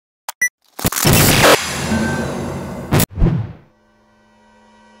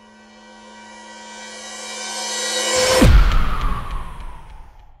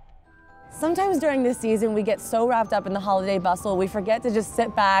Sometimes during this season, we get so wrapped up in the holiday bustle, we forget to just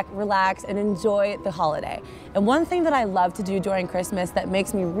sit back, relax, and enjoy the holiday. And one thing that I love to do during Christmas that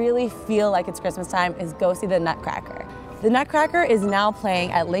makes me really feel like it's Christmas time is go see the Nutcracker. The Nutcracker is now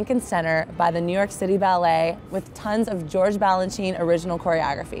playing at Lincoln Center by the New York City Ballet with tons of George Balanchine original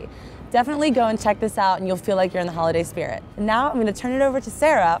choreography. Definitely go and check this out and you'll feel like you're in the holiday spirit. And now I'm going to turn it over to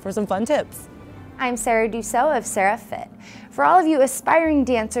Sarah for some fun tips. I'm Sarah Dussault of SarahFit. For all of you aspiring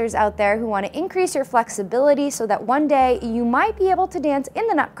dancers out there who want to increase your flexibility so that one day you might be able to dance in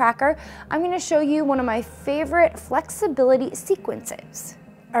the Nutcracker, I'm going to show you one of my favorite flexibility sequences.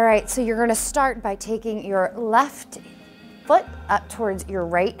 All right, so you're going to start by taking your left foot up towards your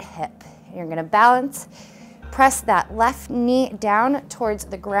right hip. You're going to balance, press that left knee down towards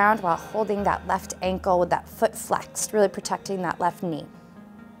the ground while holding that left ankle with that foot flexed, really protecting that left knee.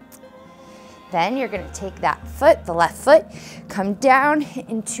 Then you're going to take that foot, the left foot, come down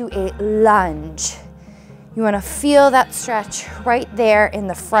into a lunge. You want to feel that stretch right there in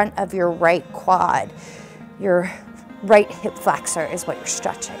the front of your right quad. Your right hip flexor is what you're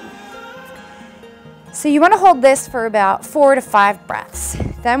stretching. So you want to hold this for about 4 to 5 breaths.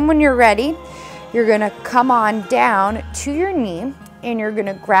 Then when you're ready, you're going to come on down to your knee and you're going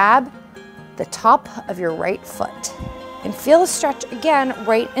to grab the top of your right foot. And feel the stretch again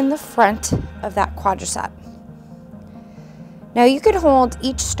right in the front of that quadricep. Now you could hold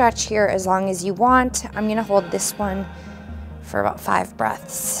each stretch here as long as you want. I'm going to hold this one for about 5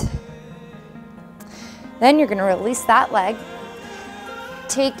 breaths. Then you're going to release that leg.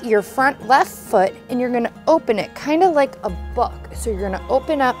 Take your front left foot and you're going to open it kind of like a book. So you're going to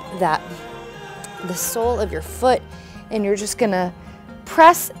open up the sole of your foot and you're just going to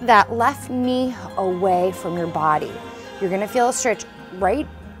press that left knee away from your body. You're going to feel a stretch right,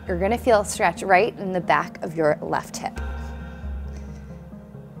 you're going to feel a stretch right in the back of your left hip.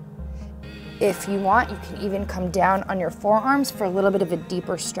 If you want, you can even come down on your forearms for a little bit of a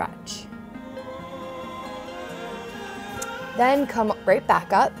deeper stretch. Then come right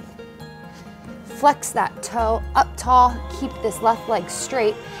back up. Flex that toe up tall, keep this left leg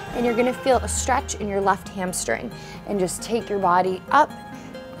straight, and you're going to feel a stretch in your left hamstring. And just take your body up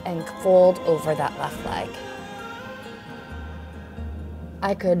and fold over that left leg.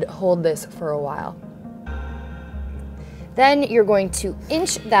 I could hold this for a while. Then you're going to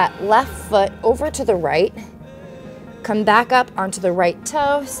inch that left foot over to the right, come back up onto the right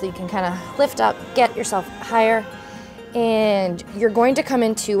toe so you can kind of lift up, get yourself higher, and you're going to come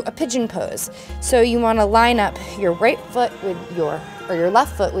into a pigeon pose. So you want to line up your right foot with your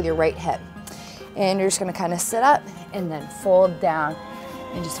left foot with your right hip. And you're just going to kind of sit up and then fold down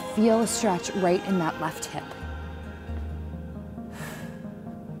and just feel a stretch right in that left hip.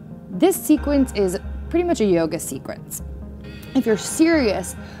 This sequence is pretty much a yoga sequence. If you're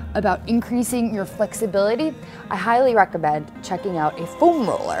serious about increasing your flexibility, I highly recommend checking out a foam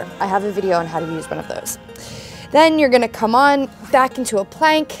roller. I have a video on how to use one of those. Then you're going to come on back into a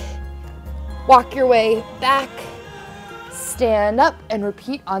plank, walk your way back, stand up, and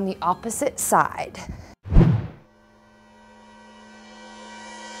repeat on the opposite side.